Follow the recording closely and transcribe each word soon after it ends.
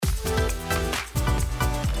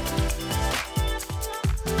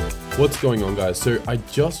What's going on, guys? So I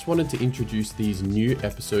just wanted to introduce these new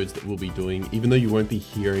episodes that we'll be doing, even though you won't be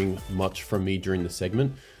hearing much from me during the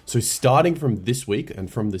segment. So starting from this week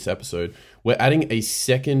and from this episode, we're adding a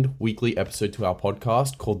second weekly episode to our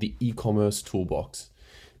podcast called the E-commerce Toolbox.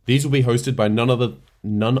 These will be hosted by none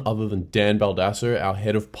other than Dan Baldasso, our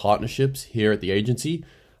head of partnerships here at the agency.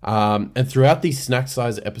 And throughout these snack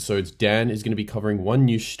size episodes, Dan is going to be covering one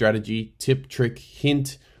new strategy, tip, trick,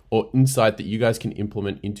 hint, or insight that you guys can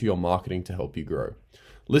implement into your marketing to help you grow.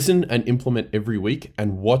 Listen and implement every week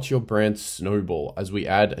and watch your brand snowball as we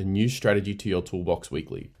add a new strategy to your toolbox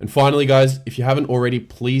weekly. And finally, guys, if you haven't already,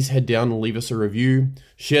 please head down and leave us a review,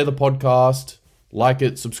 share the podcast, like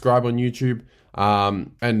it, subscribe on YouTube,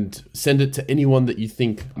 and send it to anyone that you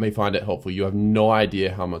think may find it helpful. You have no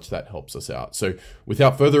idea how much that helps us out. So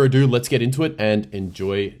without further ado, let's get into it and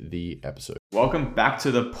enjoy the episode. Welcome back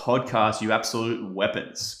to the podcast, you absolute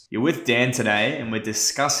weapons. You're with Dan today, and we're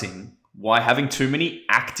discussing why having too many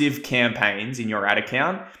active campaigns in your ad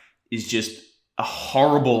account is just a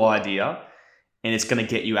horrible idea, and it's going to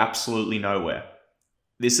get you absolutely nowhere.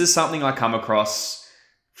 This is something I come across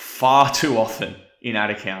far too often in ad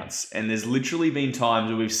accounts, and there's literally been times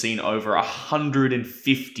where we've seen over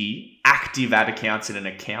 150 active ad accounts in an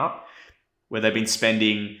account where they've been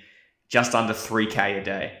spending just under 3K a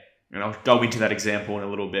day. And I'll go into that example in a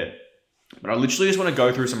little bit. But I literally just want to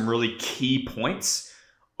go through some really key points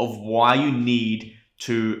of why you need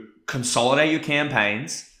to consolidate your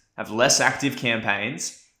campaigns, have less active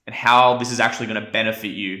campaigns, and how this is actually going to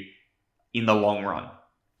benefit you in the long run.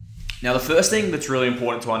 Now, the first thing that's really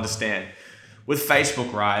important to understand with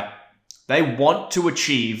Facebook, right? They want to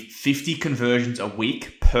achieve 50 conversions a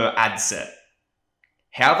week per ad set.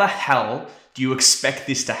 How the hell do you expect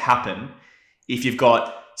this to happen if you've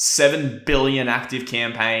got 7 billion active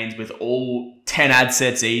campaigns with all 10 ad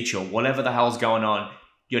sets each or whatever the hell's going on?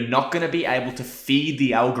 You're not going to be able to feed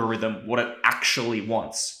the algorithm what it actually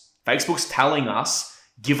wants. Facebook's telling us,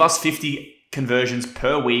 give us 50 conversions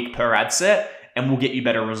per week per ad set and we'll get you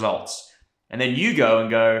better results. And then you go and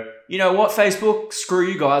go, you know what, Facebook, screw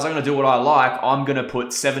you guys. I'm going to do what I like. I'm going to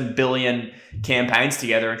put 7 billion campaigns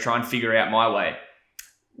together and try and figure it out my way.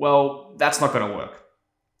 Well, that's not going to work,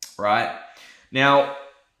 right? Now,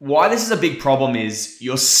 why this is a big problem is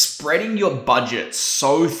you're spreading your budget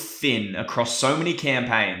so thin across so many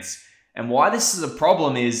campaigns. And why this is a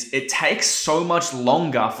problem is it takes so much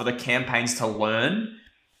longer for the campaigns to learn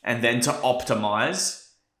and then to optimize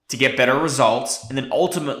to get better results, and then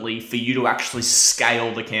ultimately for you to actually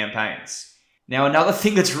scale the campaigns. Now, another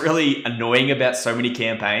thing that's really annoying about so many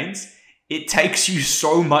campaigns, it takes you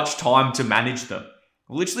so much time to manage them.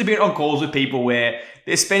 I've literally been on calls with people where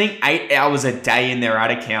they're spending 8 hours a day in their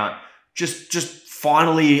ad account, just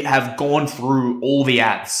finally have gone through all the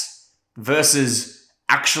ads versus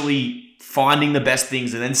actually finding the best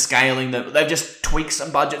things and then scaling them. They've just tweaked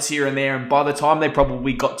some budgets here and there, and by the time they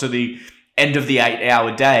probably got to the end of the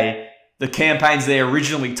 8-hour day, the campaigns they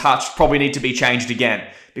originally touched probably need to be changed again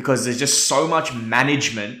because there's just so much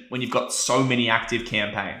management when you've got so many active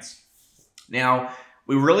campaigns. Now,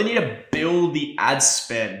 we really need to build the ad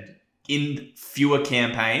spend in fewer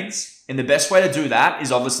campaigns. And the best way to do that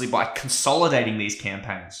is obviously by consolidating these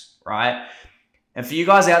campaigns, right? And for you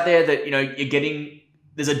guys out there that,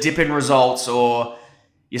 there's a dip in results or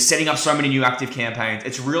you're setting up so many new active campaigns,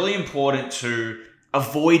 it's really important to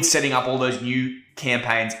avoid setting up all those new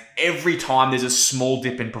campaigns every time there's a small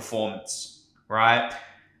dip in performance, right?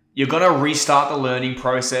 You're going to restart the learning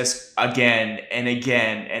process again and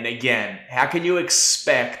again and again. How can you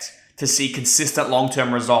expect to see consistent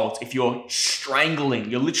long-term results if you're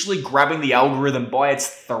you're literally grabbing the algorithm by its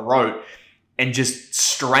throat and just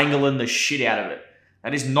strangling the shit out of it?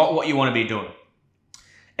 That is not what you want to be doing.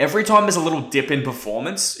 Every time there's a little dip in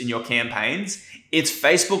performance in your campaigns, it's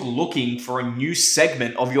Facebook looking for a new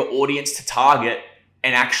segment of your audience to target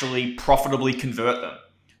and actually profitably convert them,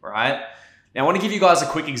 right? Now, I want to give you guys a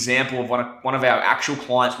quick example of one of our actual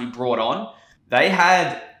clients we brought on. They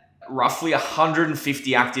had roughly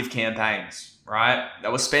 150 active campaigns, right? They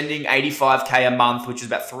were spending $85K a month, which is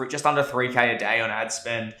about just under 3K a day on ad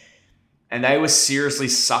spend. And they were seriously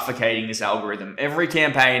suffocating this algorithm. Every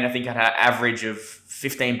campaign, I think, had an average of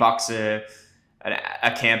 $15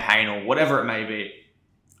 a campaign or whatever it may be.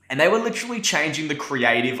 And they were literally changing the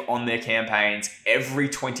creative on their campaigns every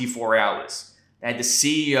 24 hours. They had the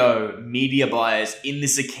CEO, media buyers in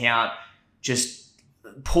this account just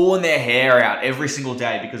pulling their hair out every single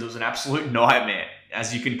day because it was an absolute nightmare,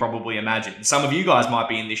 as you can probably imagine. Some of you guys might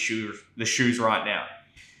be in the shoes right now.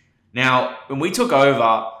 Now, when we took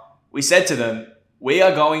over, we said to them, we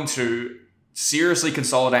are going to seriously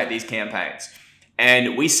consolidate these campaigns.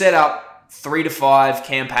 And we set up 3 to 5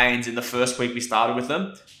 campaigns in the first week we started with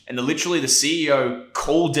them. And literally the CEO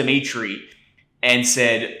called Dimitri and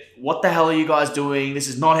said, what the hell are you guys doing? This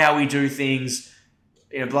is not how we do things.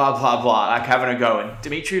 Blah, blah, blah, like having a go. And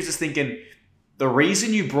Dimitri was just thinking, the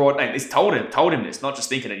reason you brought, and this told him this, not just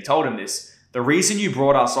thinking it, he told him this. The reason you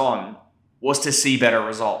brought us on was to see better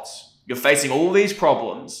results. You're facing all these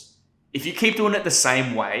problems. If you keep doing it the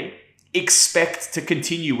same way, expect to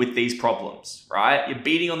continue with these problems, right? You're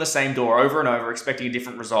beating on the same door over and over, expecting a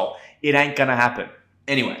different result. It ain't going to happen.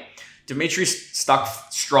 Anyway, Dimitri stuck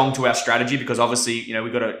strong to our strategy because obviously,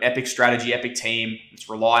 we've got an epic strategy, epic team. It's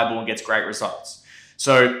reliable and gets great results.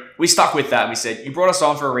 So we stuck with that. We said, you brought us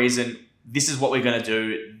on for a reason. This is what we're going to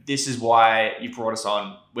do. This is why you brought us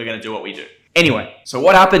on. We're going to do what we do. Anyway, so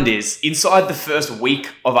what happened is inside the first week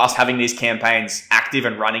of us having these campaigns active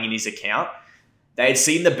and running in his account, they had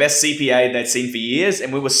seen the best CPA they'd seen for years,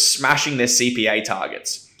 and we were smashing their CPA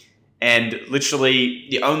targets. And literally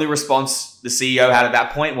the only response the CEO had at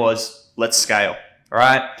that point was, let's scale, all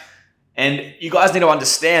right? And you guys need to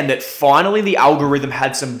understand that finally the algorithm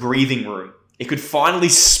had some breathing room. It could finally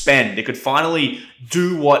spend. It could finally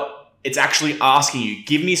do what it's actually asking you.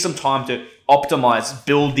 Give me some time to optimize,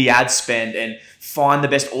 build the ad spend, and find the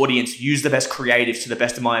best audience, use the best creatives to the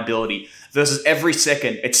best of my ability. Versus every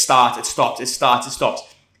second, it starts, it stops, it starts, it stops.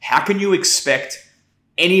 How can you expect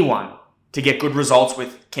anyone to get good results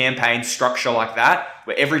with campaign structure like that,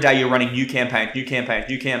 where every day you're running new campaigns, new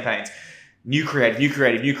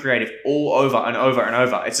creative, all over and over and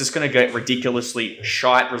over? It's just going to get ridiculously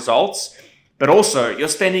shite results. But also, you're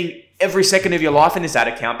spending every second of your life in this ad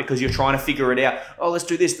account because you're trying to figure it out. Oh, let's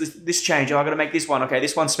do this change. Oh, I got to make this one. Okay,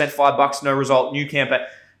 this one spent $5, no result, new campaign.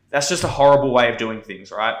 That's just a horrible way of doing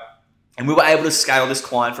things, right? And we were able to scale this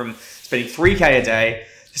client from spending $3K a day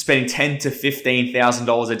to spending $10,000 to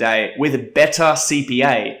 $15,000 a day with a better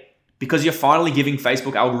CPA because you're finally giving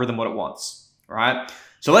Facebook algorithm what it wants, right?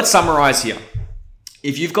 So let's summarize here.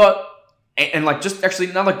 If you've got, and like just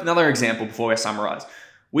actually another example before we summarize.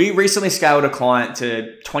 We recently scaled a client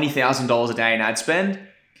to $20,000 a day in ad spend.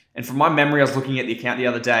 And from my memory, I was looking at the account the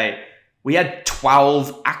other day. We had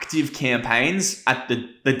 12 active campaigns at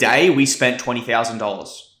the day we spent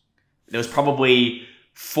 $20,000. There was probably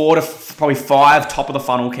 5 top of the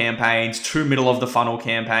funnel campaigns, 2 middle of the funnel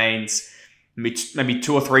campaigns, maybe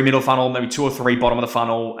 2 or 3 middle funnel, maybe 2 or 3 bottom of the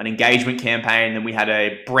funnel, an engagement campaign. Then we had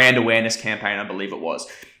a brand awareness campaign, I believe it was.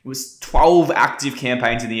 It was 12 active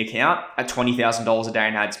campaigns in the account at $20,000 a day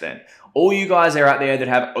in ad spend. All you guys are out there that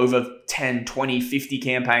have over 10, 20, 50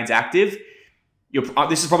 campaigns active,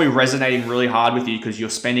 this is probably resonating really hard with you because you're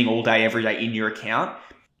spending all day, every day in your account.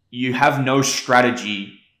 You have no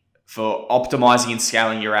strategy for optimizing and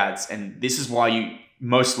scaling your ads. And this is why you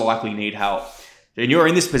most likely need help. And you're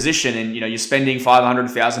in this position and you're spending $500,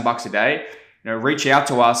 $1,000 a day. Reach out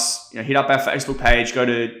to us, hit up our Facebook page, go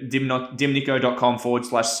to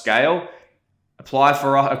dimnico.com/scale, apply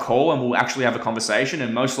for a call, and we'll actually have a conversation.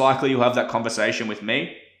 And most likely you'll have that conversation with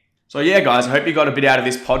me. So yeah, guys, I hope you got a bit out of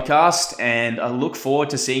this podcast, and I look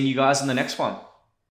forward to seeing you guys in the next one.